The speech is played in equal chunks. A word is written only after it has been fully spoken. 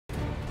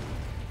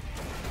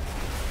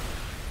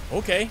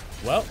Okay,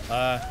 well,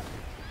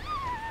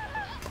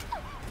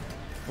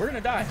 we're gonna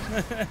die.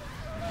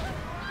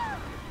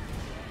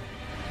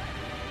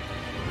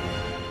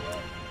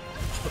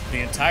 The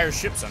entire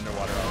ship's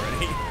underwater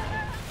already.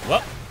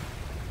 Well.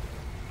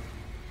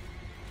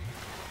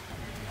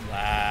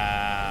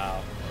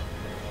 Wow.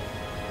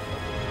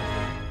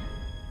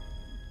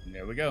 And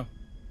there we go.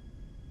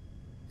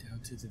 Down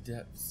to the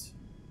depths.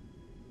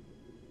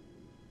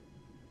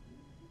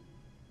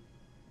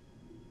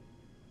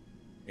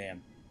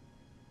 Damn.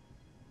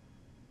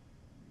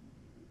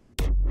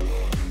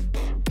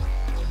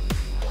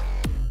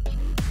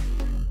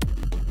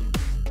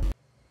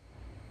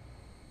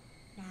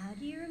 Now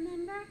do you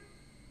remember?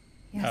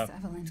 Yes, Oh.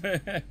 Evelyn.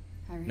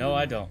 I No,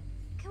 I don't.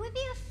 Can we be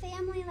a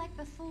family like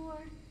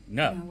before?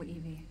 No. No,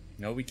 Evie.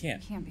 No, we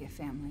can't. We can't be a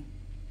family.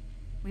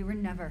 We were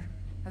never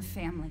a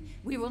family.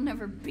 We will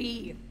never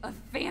be a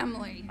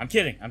family. I'm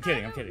kidding. I'm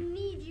kidding. I I'm kidding. don't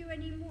need you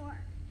anymore.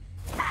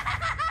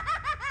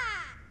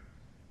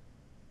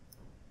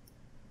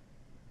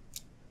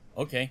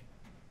 Okay.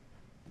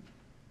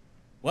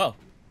 Well,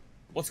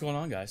 what's going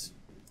on, guys?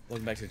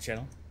 Welcome back to the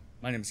channel.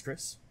 My name is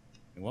Chris,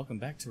 and welcome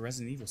back to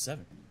Resident Evil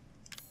 7.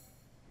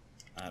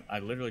 I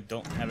literally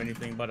don't have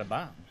anything but a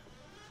bomb.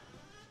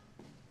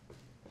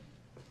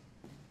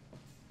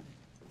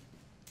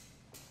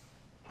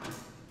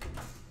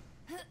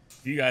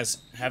 If you guys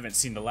haven't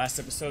seen the last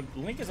episode, the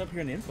link is up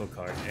here in the info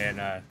card.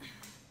 And,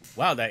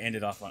 wow, that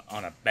ended off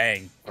on a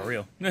bang, for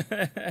real.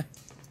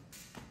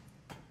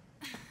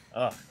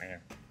 Oh, man.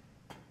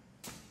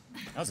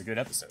 That was a good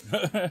episode.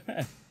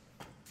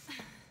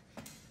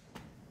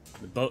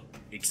 The boat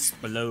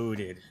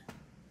exploded.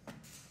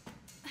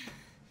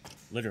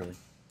 Literally.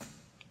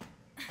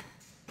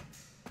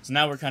 So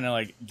now we're kind of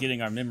like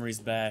getting our memories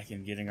back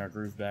and getting our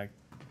groove back.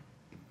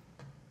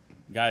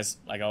 Guys,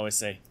 like I always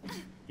say,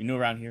 if you're new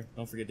around here,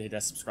 don't forget to hit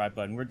that subscribe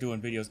button. We're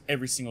doing videos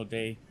every single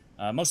day,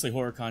 mostly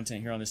horror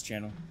content here on this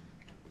channel.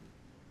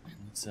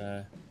 Let's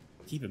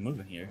keep it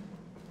moving here.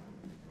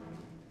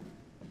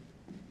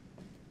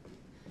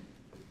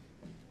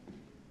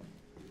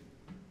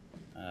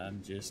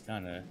 I'm just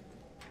kind of...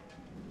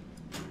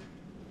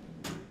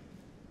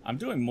 I'm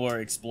doing more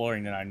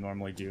exploring than I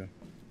normally do,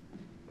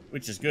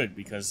 which is good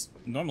because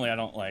normally I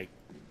don't like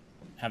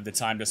have the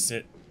time to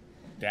sit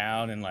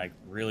down and like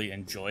really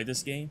enjoy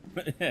this game,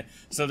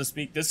 so to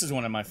speak. This is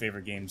one of my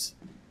favorite games.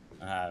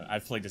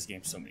 I've played this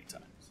game so many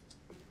times.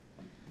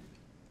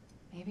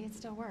 Maybe it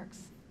still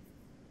works.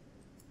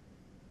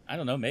 I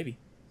don't know, maybe.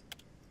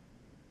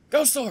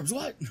 Ghost orbs,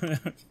 what?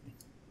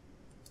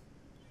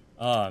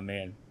 Oh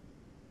man.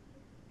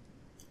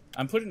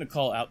 I'm putting the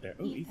call out there.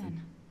 Oh,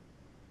 Ethan.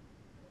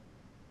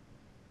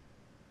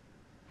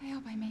 I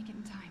hope I make it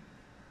in time.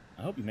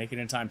 I hope you make it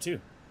in time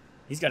too.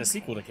 He's got a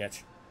sequel to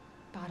catch.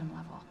 Bottom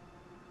level.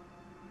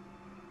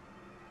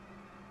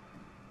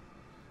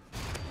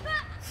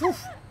 Whew.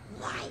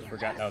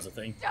 Forgot that was a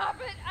thing. Stop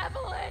it,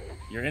 Evelyn!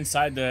 You're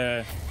inside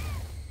the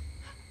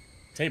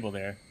table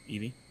there,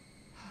 Evie.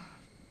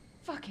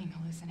 Fucking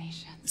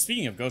hallucination.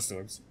 Speaking of ghost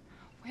orbs,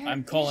 Where I'm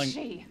is calling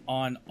she?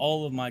 on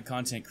all of my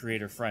content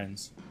creator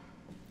friends.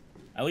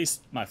 At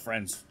least my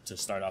friends to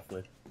start off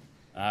with.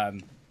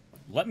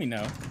 Let me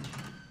know.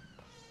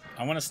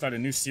 I want to start a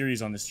new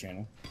series on this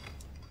channel.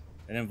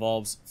 It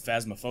involves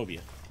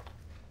Phasmophobia.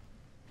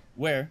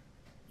 Where,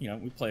 you know,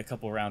 we play a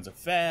couple rounds of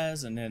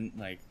Phas and then,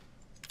 like...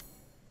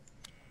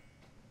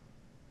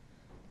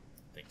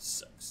 Thing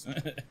sucks.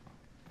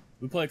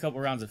 We play a couple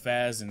rounds of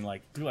Phas and,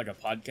 like, do, like, a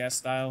podcast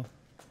style.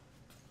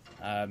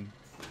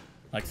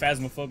 Like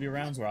Phasmophobia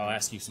rounds where I'll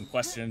ask you some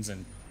questions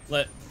and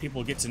let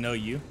people get to know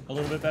you a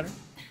little bit better.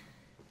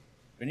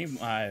 If any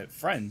of my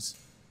friends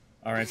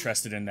are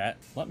interested in that,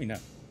 let me know.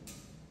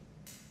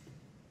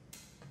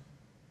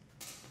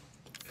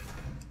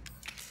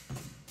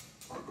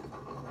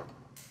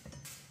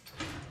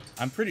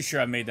 I'm pretty sure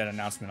I made that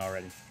announcement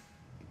already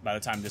by the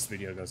time this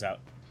video goes out.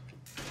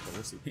 But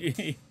we'll see.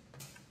 Can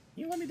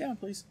you let me down,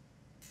 please?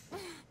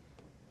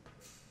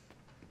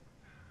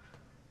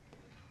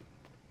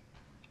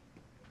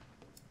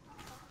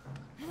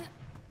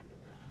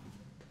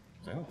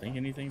 I don't think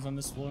anything's on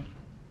this floor.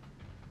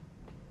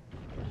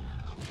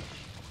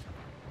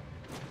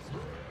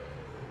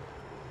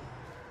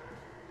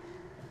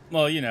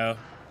 Well, you know,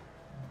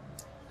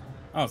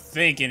 I don't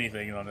think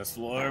anything's on this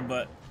floor,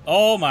 but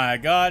oh my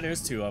god,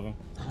 there's two of them.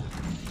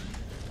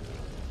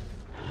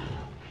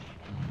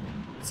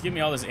 It's giving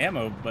me all this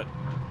ammo, but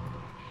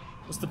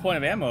what's the point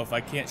of ammo if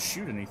I can't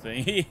shoot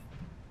anything?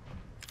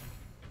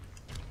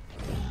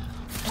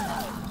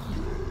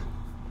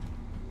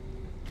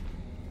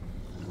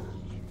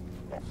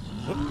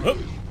 Whoop, whoop.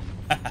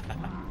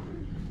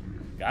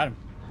 Got him.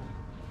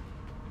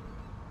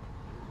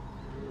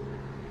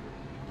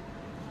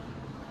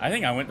 I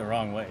think I went the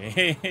wrong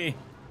way.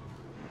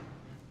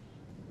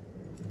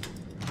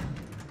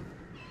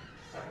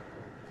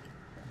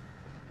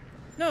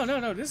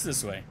 No, this is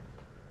this way.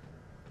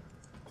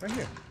 Right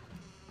here.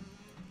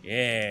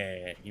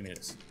 Yeah, give me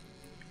this.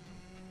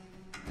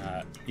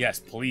 Yes,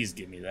 please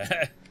give me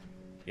that.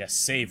 Yes,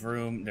 save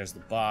room. There's the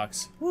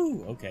box.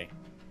 Woo, okay.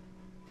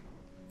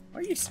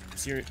 Are you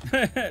serious?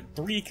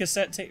 3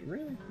 cassette tape?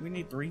 Really? We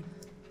need 3?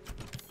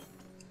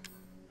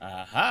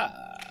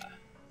 Aha!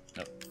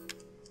 Nope.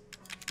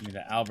 Give me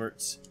the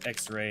Albert's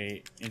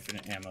X-ray,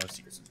 infinite ammo,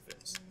 secrets and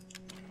fits.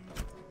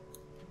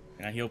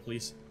 Can I heal,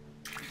 please?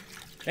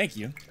 Thank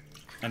you.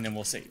 And then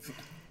we'll save.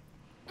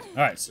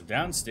 Alright, so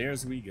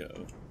downstairs we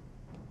go.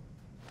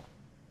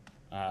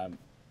 I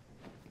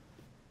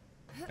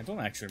don't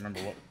actually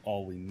remember what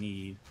all we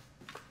need.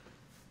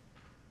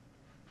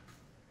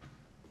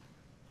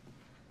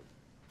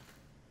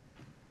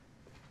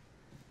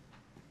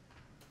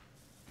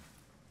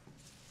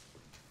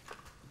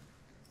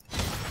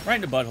 Right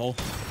in the butthole.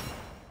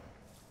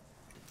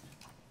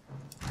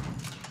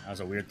 That was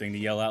a weird thing to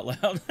yell out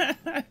loud.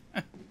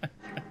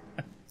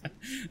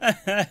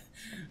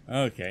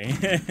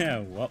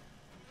 Okay. Well.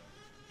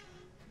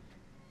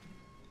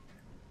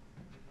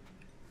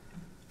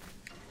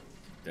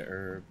 The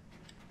herb.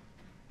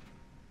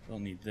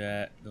 Don't need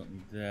that. Don't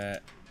need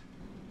that.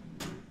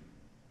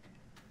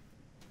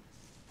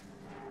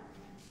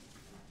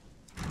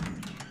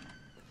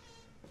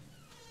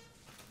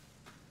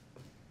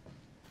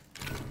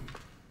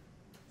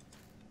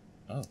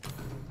 Oh.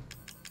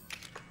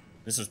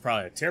 This was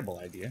probably a terrible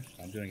idea.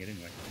 I'm doing it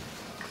anyway.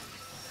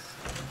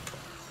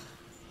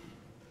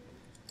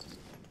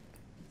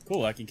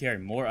 Cool, I can carry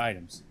more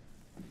items.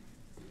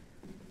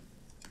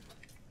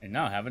 And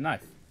now I have a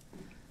knife.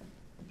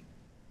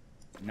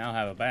 Now I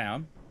have a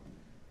bound.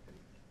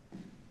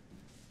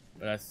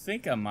 But I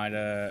think I might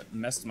have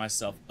messed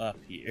myself up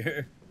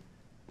here.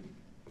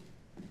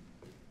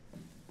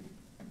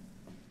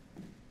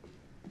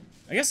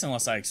 I guess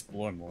unless I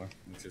explore more,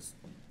 which is,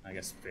 I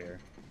guess, fair.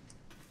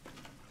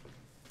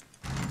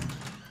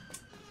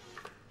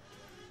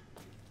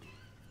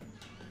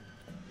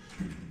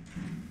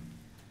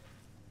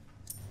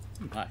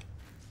 Hi.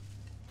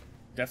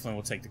 Definitely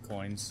will take the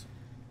coins.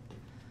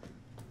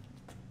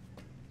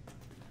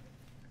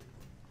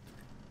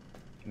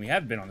 We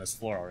have been on this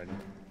floor already.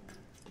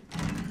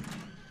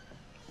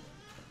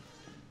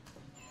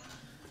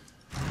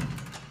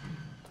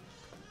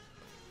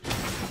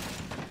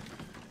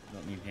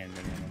 Don't need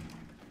handgun ammo.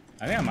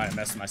 I think I might have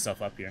messed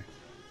myself up here.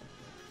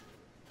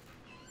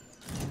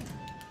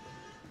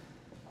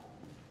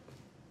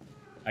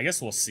 I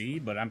guess we'll see,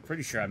 but I'm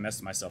pretty sure I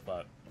messed myself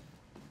up.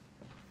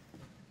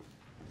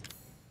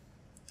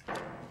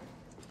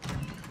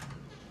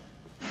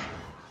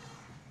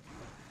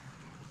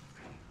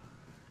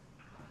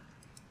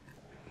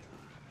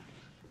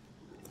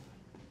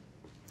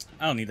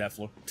 I don't need that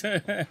floor.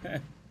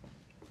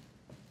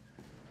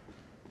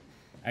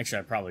 Actually,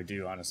 I probably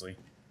do, honestly.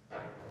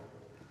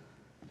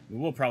 We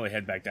will probably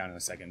head back down in a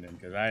second then,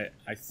 because I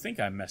think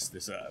I messed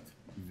this up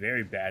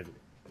very badly.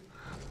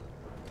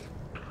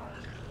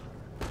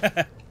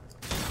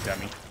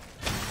 Dummy.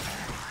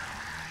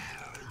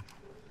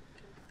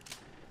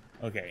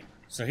 Okay,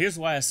 so here's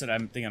why I said I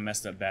think I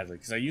messed up badly,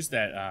 because I used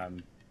that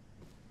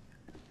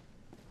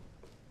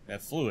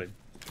that fluid,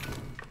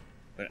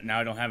 but now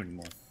I don't have it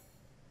anymore.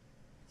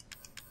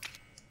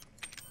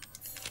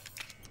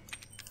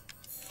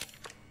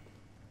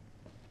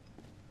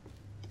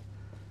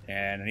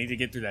 And I need to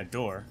get through that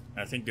door.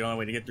 I think the only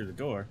way to get through the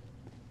door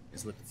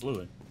is with the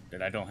fluid that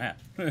I don't have.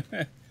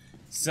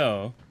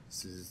 So,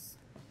 this is...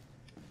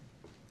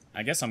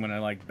 I guess I'm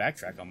gonna, like,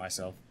 backtrack on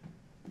myself.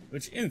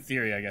 Which, in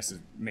theory, I guess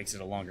it makes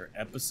it a longer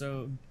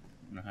episode.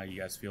 I don't know how you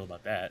guys feel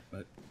about that,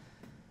 but...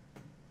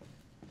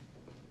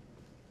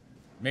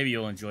 maybe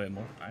you'll enjoy it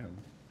more. I don't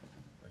know.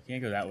 I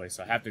can't go that way,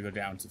 so I have to go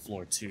down to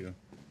floor 2.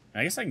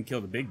 I guess I can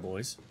kill the big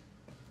boys,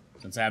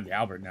 since I have the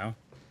Albert now.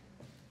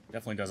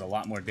 Definitely does a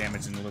lot more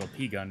damage than the little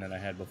pea gun that I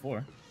had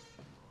before.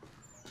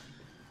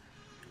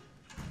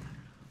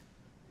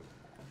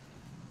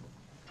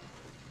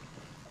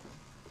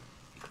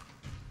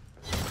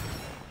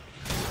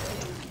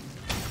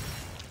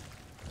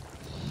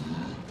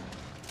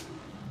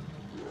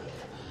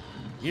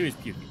 He was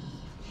puking.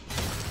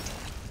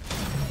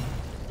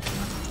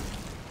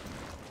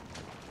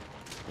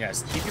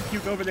 Yes, keep your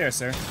puke over there,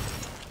 sir.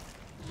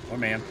 Or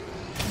ma'am.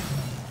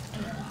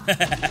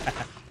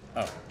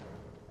 Oh.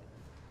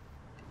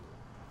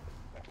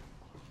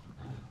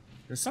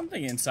 There's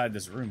something inside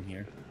this room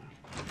here.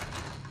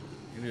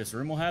 Maybe this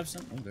room will have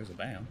some. Oh, there's a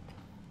bam.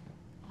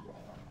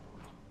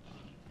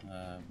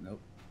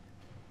 Nope.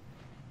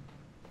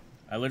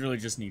 I literally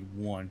just need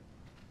one.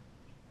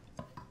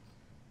 I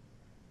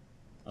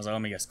was like,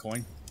 let me guess,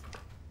 coin.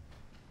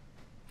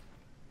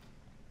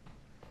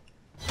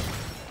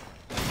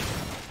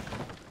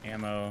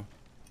 Ammo.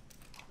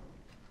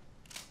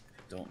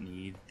 Don't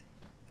need.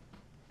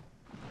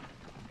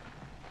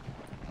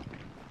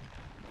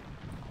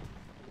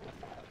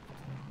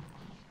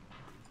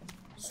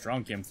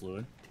 Strong chem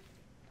fluid.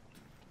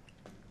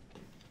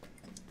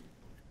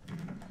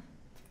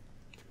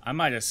 I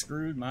might have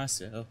screwed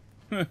myself.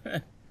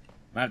 Might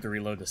have to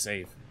reload the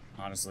save,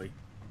 honestly.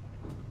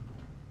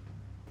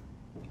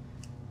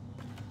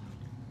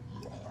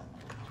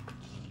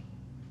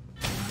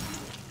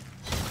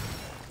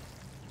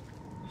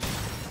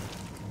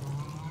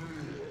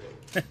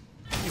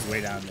 He's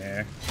way down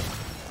there.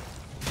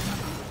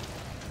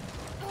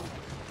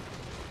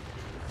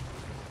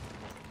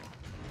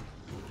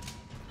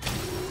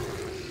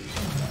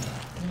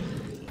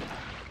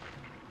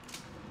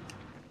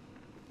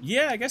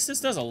 Yeah, I guess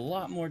this does a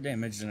lot more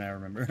damage than I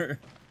remember.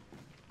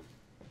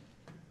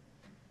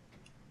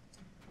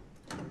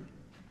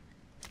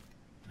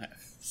 I have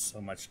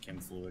so much chem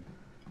fluid.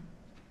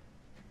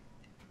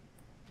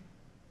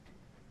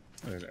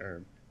 Oh, there's an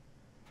herb.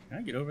 Can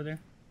I get over there?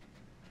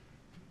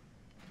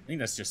 I think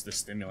that's just the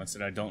stimulants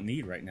that I don't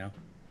need right now.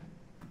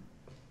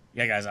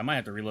 Yeah, guys, I might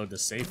have to reload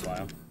this save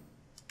file.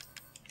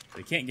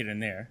 They can't get in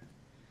there.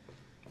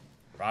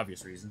 For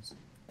obvious reasons.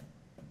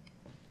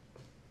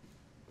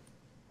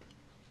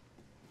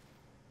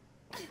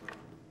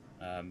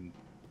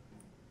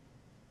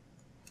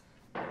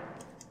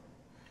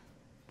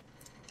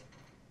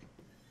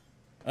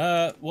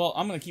 Well,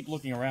 I'm gonna keep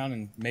looking around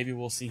and maybe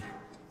we'll see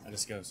how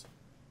this goes.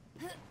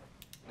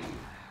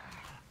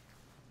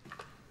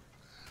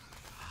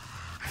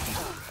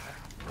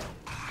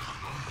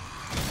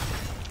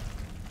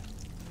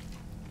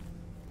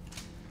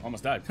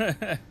 Almost died.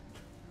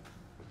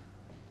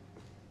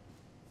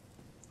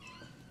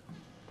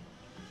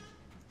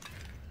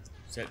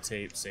 Set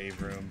tape,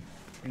 save room.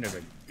 I think there's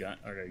a gun,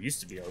 or there used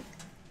to be a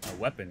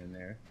weapon in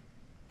there.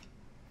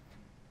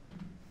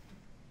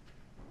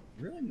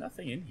 Really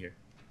nothing in here.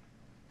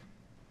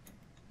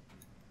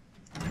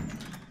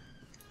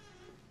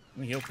 Let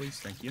me heal, please.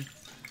 Thank you.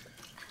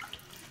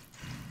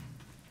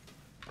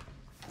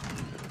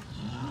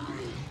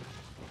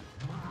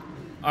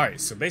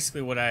 Alright, so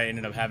basically what I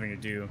ended up having to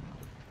do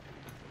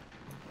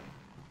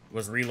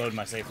was reload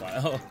my save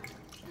file.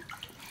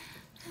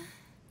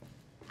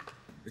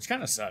 Which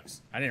kind of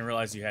sucks. I didn't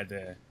realize you had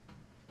to...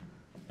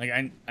 Like,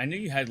 I knew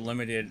you had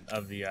limited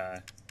of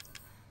the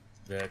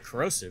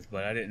corrosive,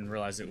 but I didn't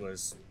realize it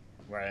was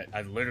where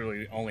I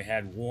literally only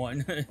had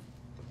one.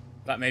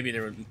 Thought maybe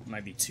there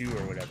might be two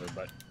or whatever,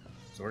 but...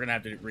 So we're gonna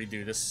have to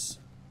redo this.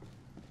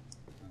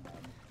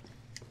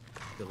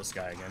 Kill this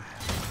guy again.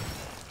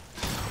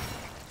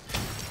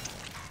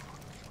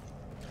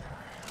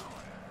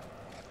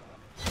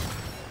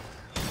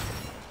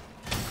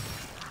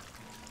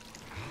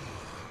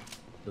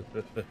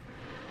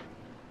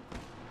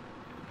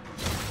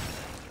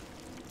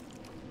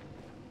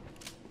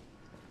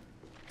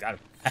 Got him.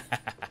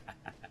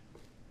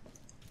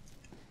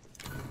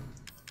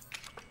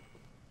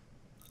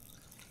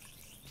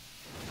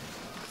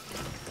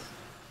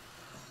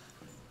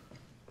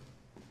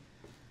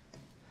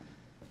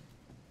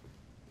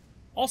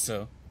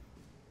 Also,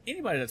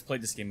 anybody that's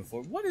played this game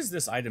before, what is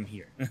this item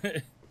here?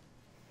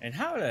 And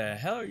how the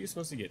hell are you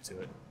supposed to get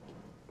to it?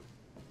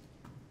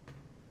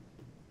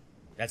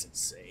 That's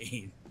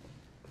insane.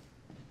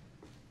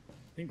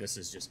 I think this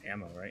is just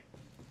ammo, right?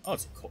 Oh,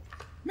 it's a coin.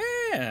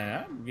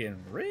 Man, I'm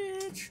getting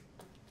rich.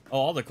 Oh,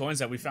 all the coins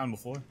that we found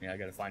before? Yeah, I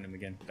gotta find them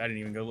again. I didn't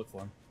even go look for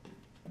them.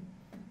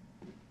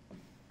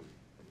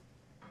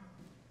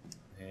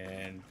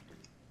 And...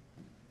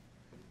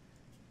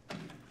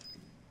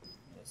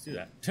 let's do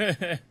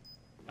that.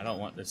 I don't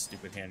want this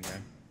stupid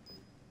handgun.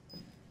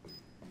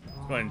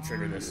 Let's go ahead and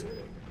trigger this.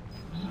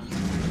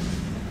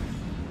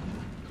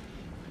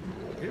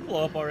 Did it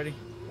blow up already?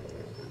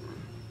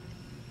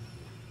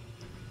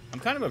 I'm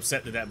kind of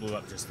upset that that blew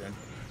up just then.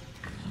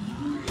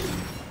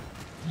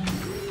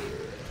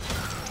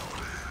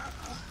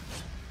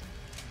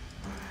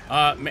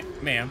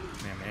 Ma'am.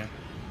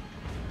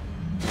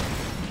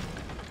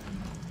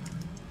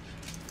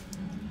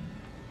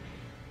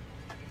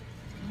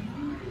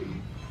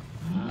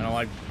 I don't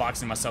like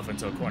boxing myself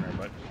into a corner,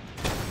 but...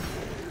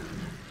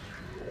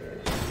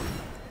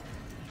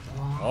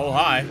 Oh,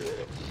 hi.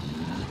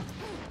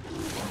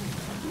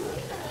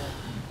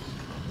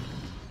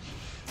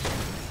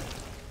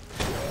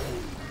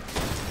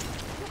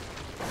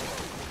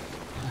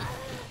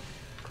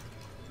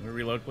 Can we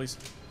reload, please?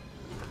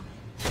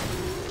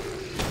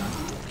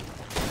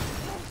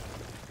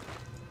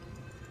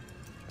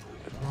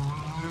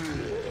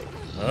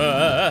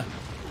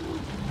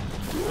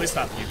 Please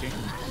stop puking.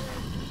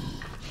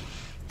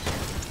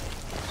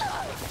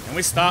 Can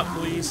we stop,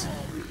 please?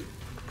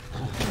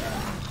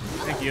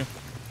 Thank you.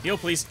 Heal,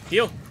 please.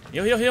 Heal.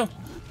 Heal, heal, heal.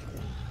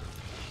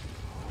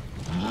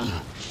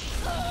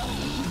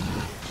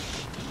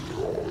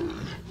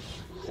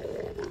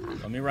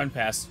 Let me run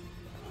past.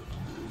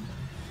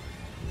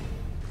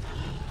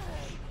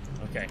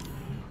 Okay.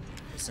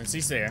 Since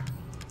he's there.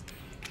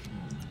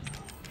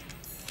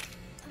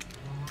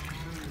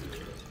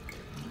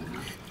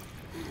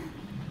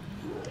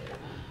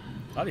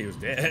 Thought he was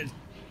dead.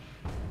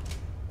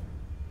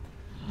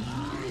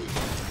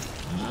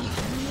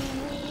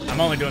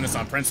 I'm only doing this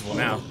on principle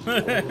now.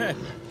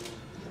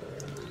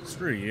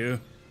 Screw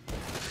you.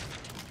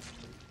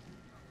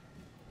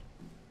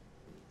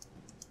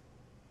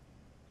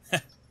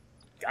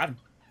 Got him.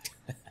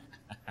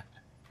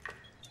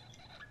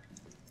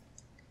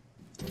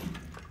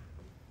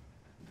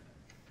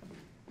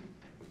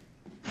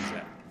 What's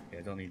that?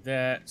 Yeah, don't need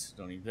that.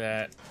 Don't need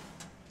that.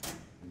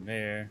 In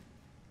there.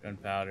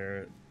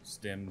 Gunpowder.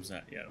 Stems.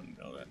 Yeah, I don't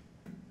know that.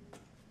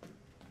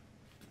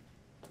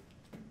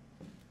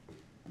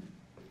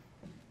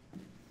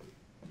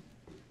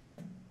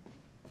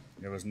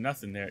 There was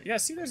nothing there. Yeah,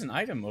 see, there's an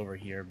item over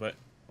here, but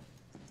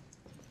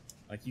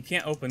like you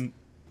can't open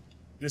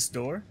this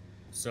door,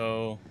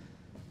 so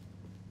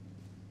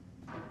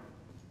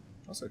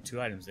also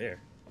 2 items there.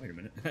 Wait a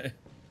minute.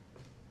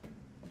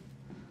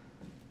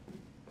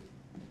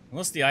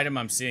 Unless the item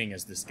I'm seeing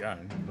is this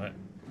gun, but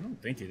I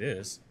don't think it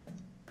is.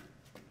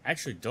 I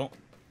actually don't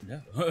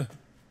know. No,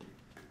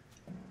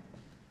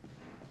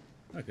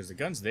 because the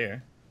gun's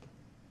there.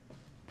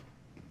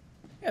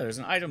 Yeah, there's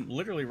an item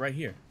literally right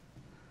here.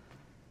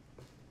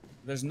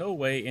 There's no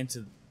way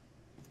into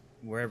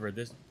wherever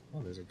this...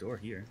 Oh, there's a door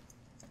here.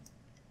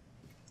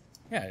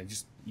 Yeah,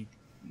 you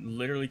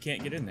literally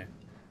can't get in there.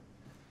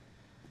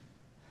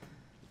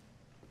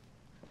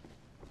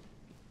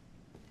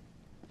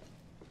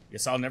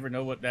 Guess I'll never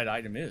know what that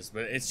item is,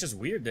 but it's just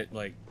weird that,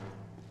 like,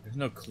 there's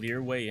no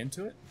clear way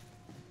into it.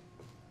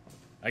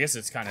 I guess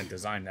it's kind of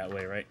designed that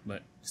way, right?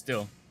 But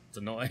still, it's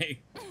annoying.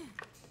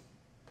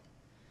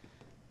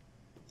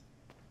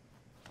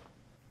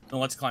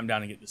 Well, let's climb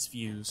down and get this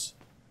fuse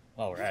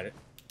while we're at it.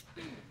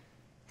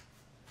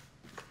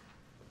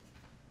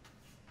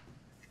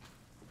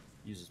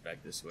 Fuse is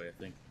back this way, I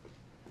think.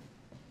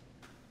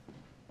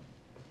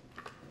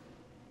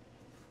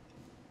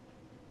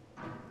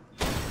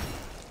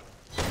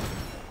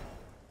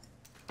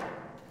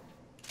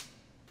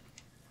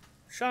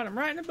 Shot him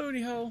right in the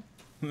booty hole.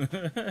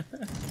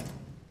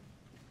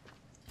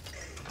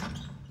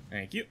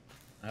 Thank you.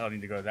 I don't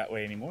need to go that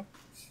way anymore.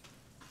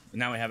 And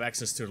now we have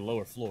access to the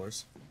lower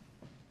floors.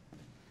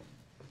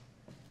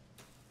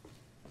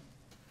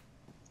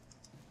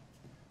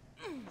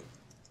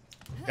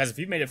 Guys, if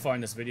you've made it far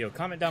in this video,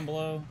 comment down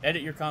below,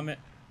 edit your comment,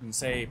 and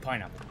say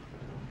pineapple.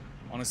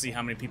 I want to see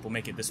how many people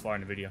make it this far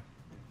in the video.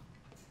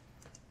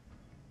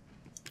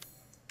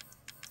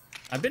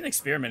 I've been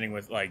experimenting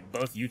with, like,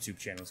 both YouTube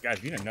channels. Guys,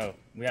 if you didn't know,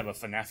 we have a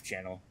FNAF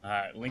channel.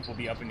 Link will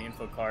be up in the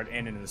info card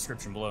and in the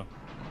description below.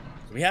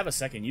 So we have a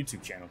second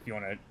YouTube channel if you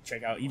want to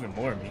check out even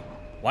more of me.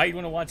 Why you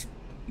want to watch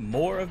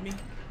more of me?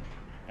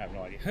 I have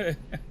no idea.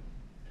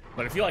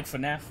 But if you like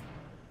FNAF,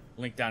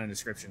 link down in the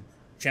description.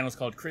 The channel's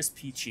called Chris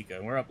P. Chica,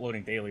 and we're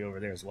uploading daily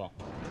over there as well.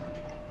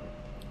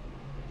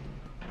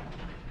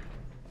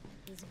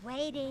 He's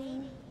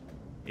waiting.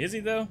 Is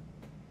he, though?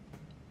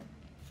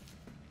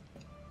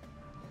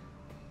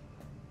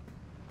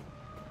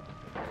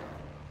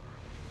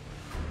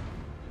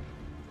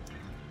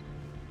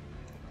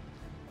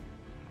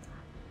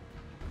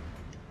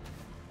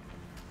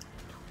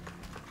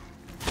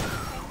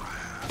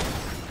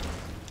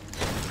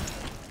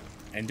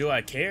 And do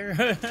I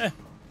care?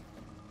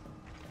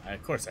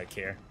 Of course I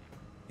care.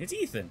 It's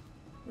Ethan.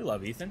 We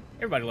love Ethan.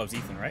 Everybody loves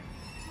Ethan, right?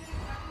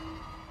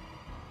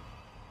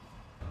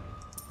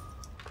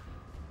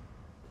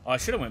 Oh, I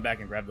should have went back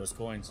and grabbed those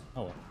coins.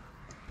 Oh well.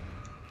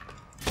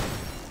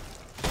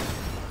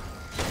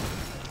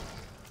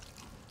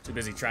 Too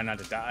busy trying not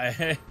to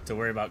die to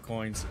worry about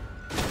coins.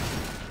 Oh,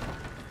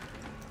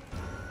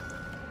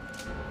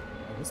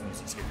 this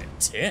music's getting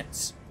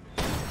intense.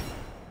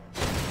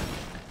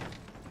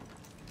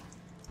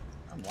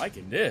 I'm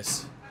liking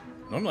this.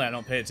 Normally I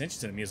don't pay attention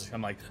to the music.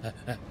 I'm like,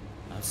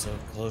 I'm so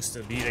close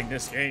to beating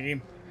this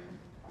game.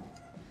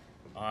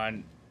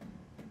 On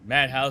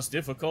Madhouse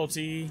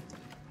difficulty.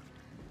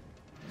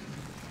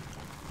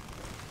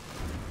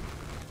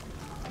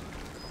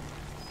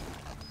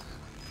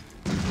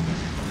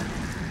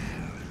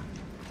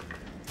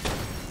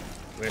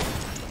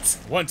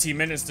 With 20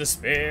 minutes to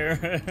spare.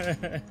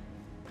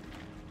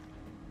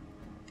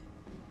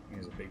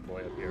 There's a big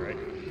boy up here, right?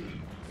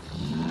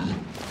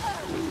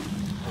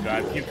 Oh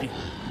god, Pukey.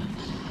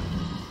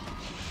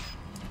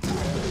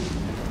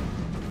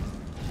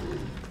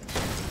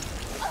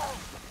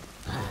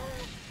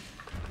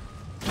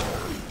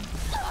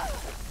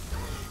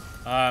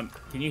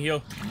 Can you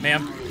heal,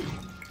 ma'am?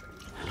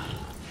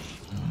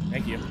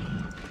 Thank you.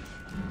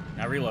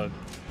 Now reload.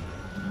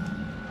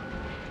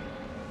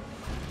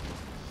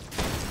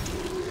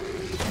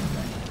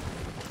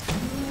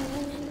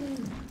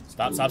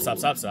 Stop, stop, stop,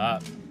 stop,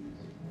 stop.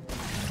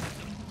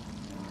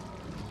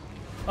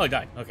 Oh, he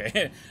died.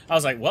 Okay. I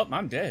was like, well,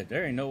 I'm dead.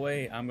 There ain't no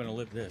way I'm gonna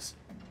live this.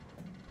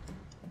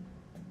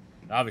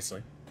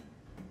 Obviously.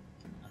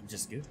 I'm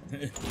just good.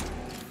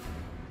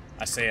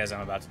 I say as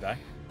I'm about to die.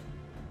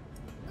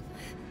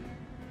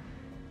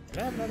 Do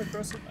I have another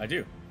corrosive? I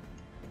do.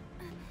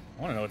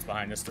 I want to know what's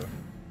behind this door.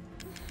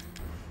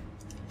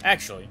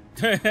 Actually,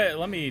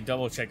 let me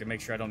double check to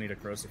make sure I don't need a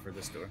corrosive for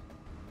this door.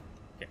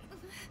 Okay.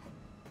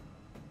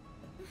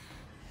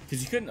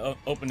 Because you couldn't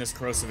open this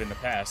corrosive in the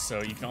past,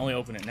 so you can only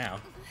open it now.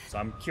 So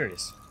I'm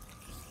curious.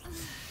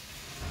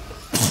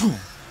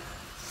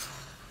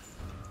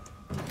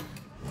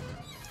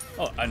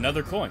 Oh,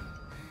 another coin.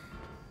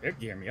 They're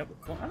gearing me up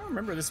with coins. I don't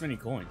remember this many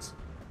coins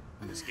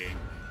in this game.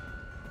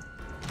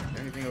 Is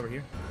there anything over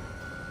here?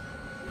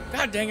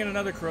 God dang it,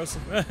 another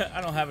corrosive.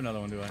 I don't have another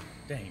one, do I?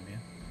 Dang, man.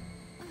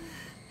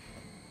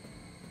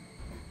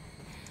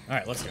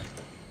 Alright, let's go.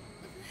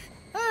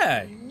 Hey!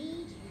 I need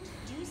you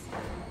to do something.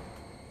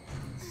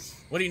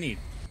 What do you need?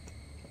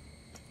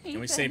 Ethan.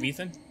 Can we save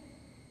Ethan? Can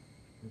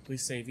we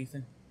please save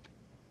Ethan?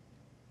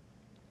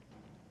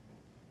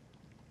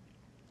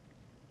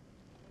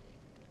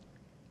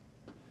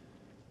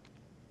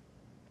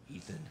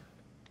 Ethan?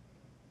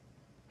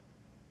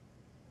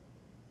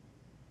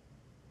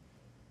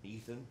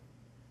 Ethan?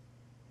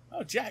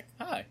 Oh, Jack,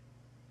 hi.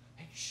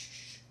 Hey,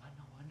 shh. I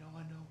know.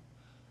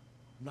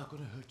 I'm not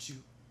gonna hurt you.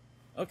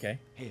 Okay.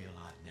 Hell,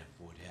 I never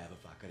would have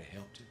if I could have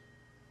helped you.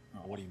 Oh,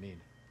 What do you mean?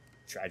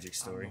 tragic I'm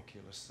story. no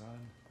killer, son.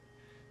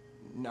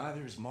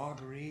 Neither is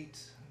Marguerite,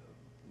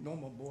 nor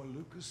my boy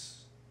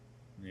Lucas,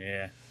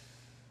 Yeah.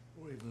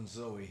 or even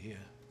Zoe here.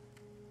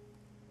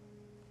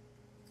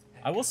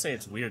 I will say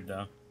it's weird,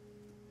 though.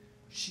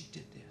 She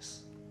did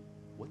this.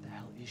 What the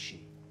hell is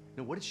she?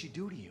 No, what did she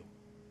do to you?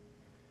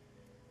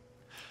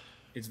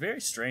 It's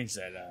very strange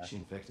that, She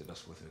infected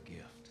us with her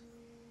gift.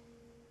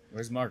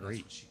 where's Marguerite?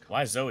 That's what she called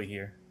Why is Zoe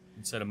here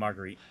instead of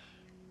Marguerite?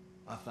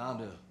 I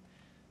found her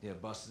near a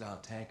busted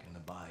out tank in the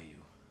bayou.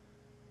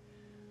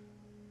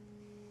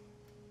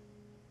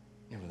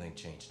 Everything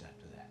changed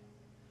after that.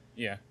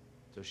 Yeah.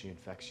 So she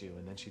infects you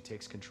and then she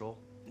takes control?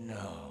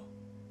 No.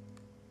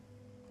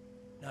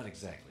 Not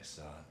exactly,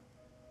 son.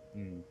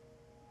 Hmm.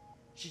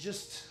 She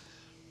just...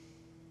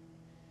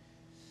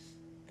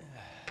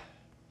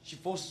 She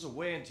forces her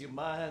way into your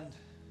mind,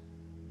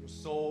 your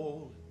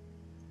soul.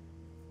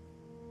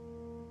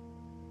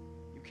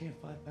 You can't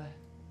fight back.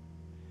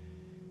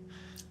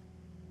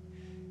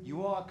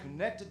 You are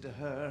connected to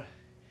her,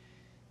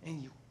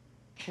 and you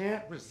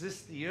can't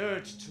resist the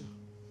urge to...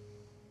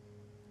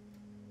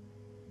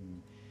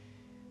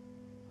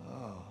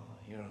 Oh,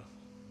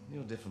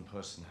 you're a different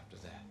person after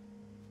that.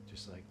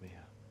 Just like Mia.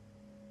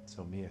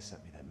 So Mia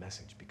sent me that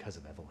message because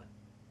of Evelyn.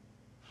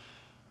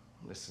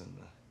 Listen,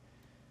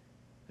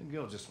 the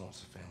girl just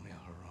wants a family of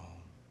her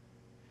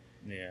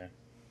own. Yeah.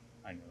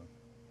 I know.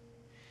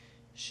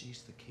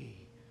 She's the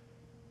key.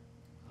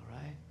 All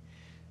right?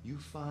 You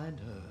find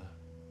her,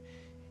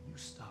 and you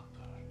stop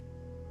her.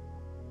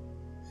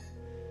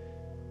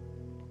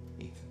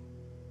 Ethan.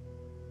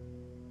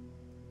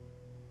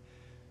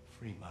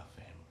 Free my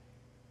family.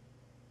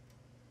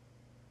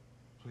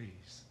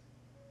 Please.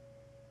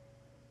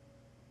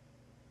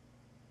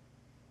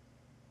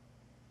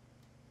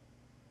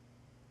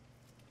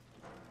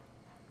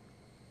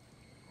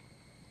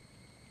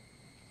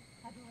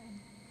 Evelyn,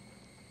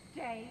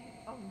 stay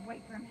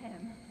away from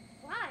him.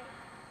 Why?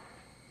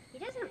 He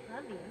doesn't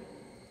love you.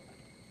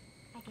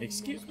 I can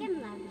Excuse make me?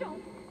 him love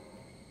you.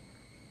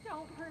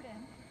 Don't hurt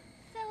him.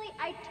 Silly,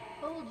 I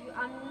told you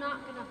I'm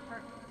not gonna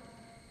hurt you.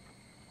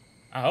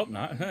 I hope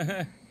not.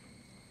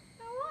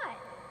 So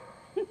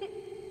what?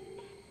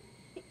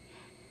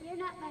 You're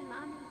not my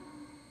mommy.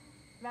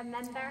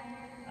 Remember?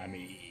 I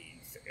mean,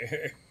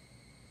 fair.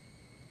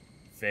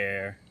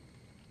 Fair.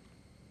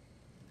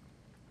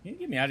 Can you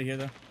get me out of here,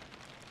 though?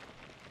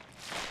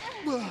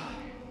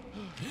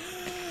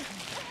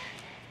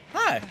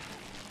 Hi.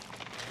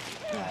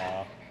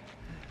 Aw.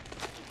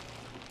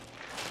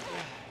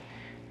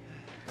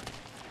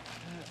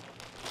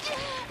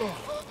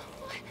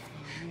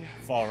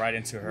 Fall right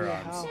into her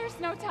arms. There's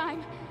no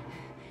time.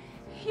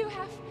 You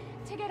have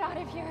to get out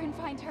of here and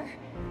find her.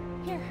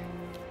 Here,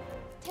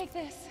 take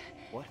this.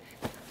 What?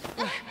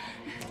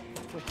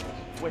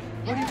 Wait,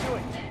 what are you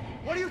doing?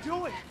 What are you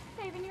doing?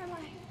 Saving your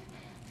life.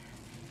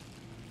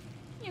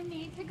 You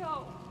need to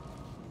go.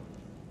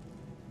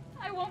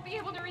 I won't be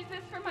able to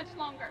resist for much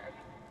longer.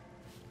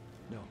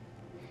 No,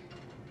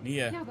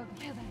 Mia. Now go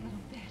kill that little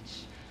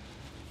bitch.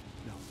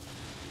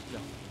 no.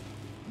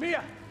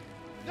 Mia!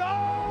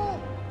 No!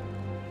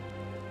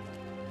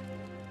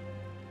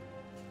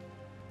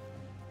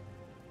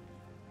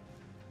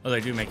 Oh, they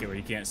do make it where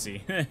you can't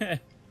see.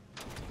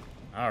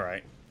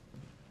 Alright.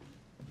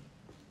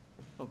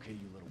 Okay,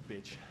 you little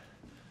bitch.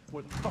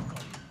 Where the fuck are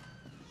you?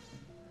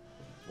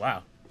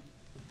 Wow.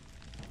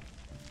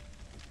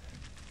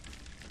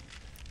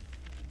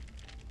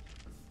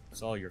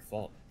 It's all your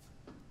fault.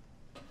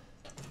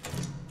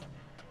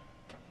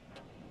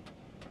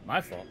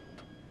 My fault.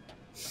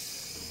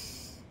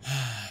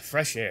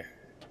 Fresh air.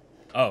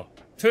 Oh.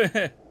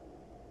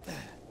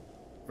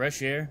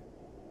 Fresh air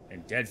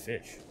and dead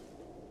fish.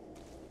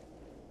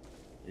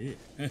 Ew.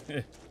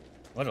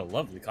 What a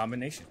lovely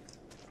combination.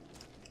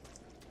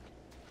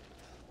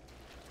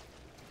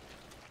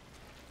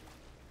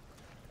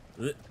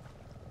 Ugh.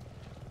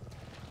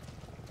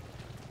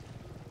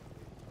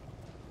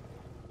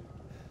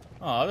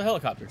 Oh, the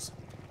helicopters.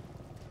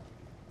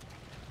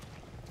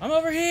 I'm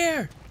over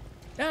here!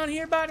 Down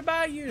here by the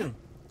bayou.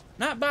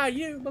 Not by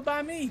you, but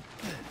by me.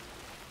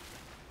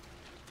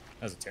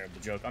 That was a terrible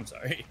joke. I'm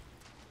sorry.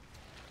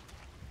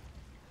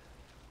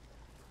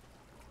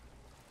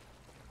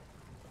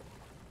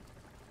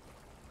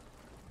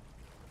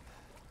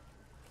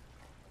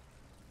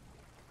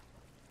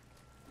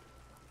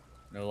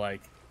 No,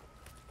 like,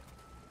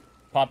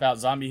 pop out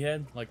zombie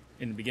head, like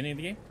in the beginning of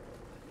the game?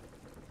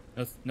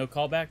 No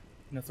callback?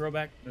 No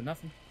throwback? No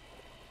nothing?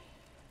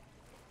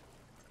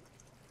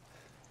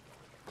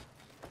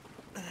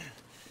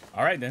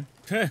 All right then.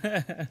 I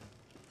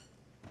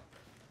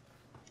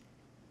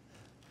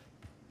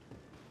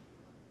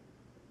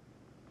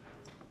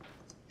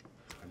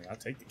mean, I'll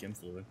take the chem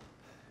fluid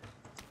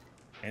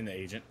and the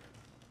agent.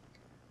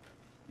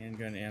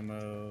 Handgun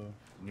ammo,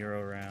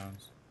 Neuro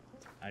rounds.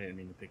 I didn't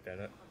mean to pick that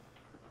up.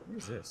 What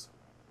is this?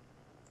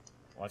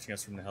 Watching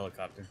us from the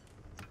helicopter.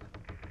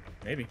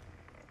 Maybe.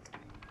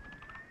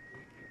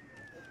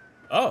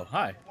 Oh,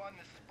 hi.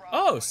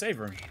 Oh, save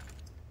room.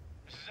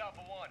 This is Alpha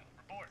 1.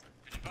 Report.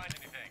 Did you find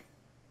anything?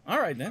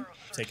 Alright then.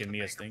 Taking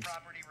Mia's things.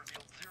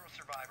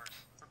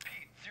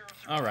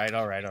 Alright.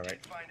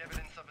 Find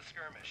evidence of a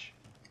skirmish.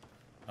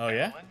 Oh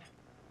yeah?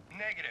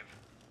 Negative.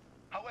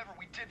 However,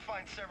 we did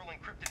find several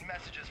encrypted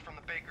messages from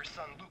the baker's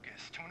son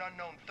Lucas to an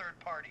unknown third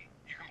party.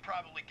 You can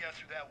probably guess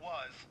who that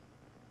was.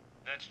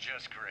 That's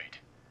just great.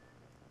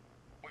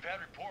 We've had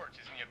reports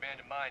using the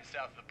abandoned mine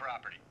south of the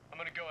property. I'm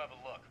gonna go have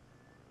a look.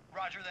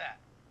 Roger that.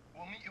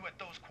 We'll meet you at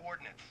those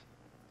coordinates.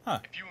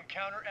 Huh. If you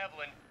encounter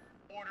Evelyn,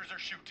 orders are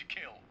shoot to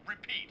kill.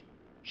 Repeat,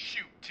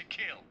 shoot to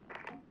kill.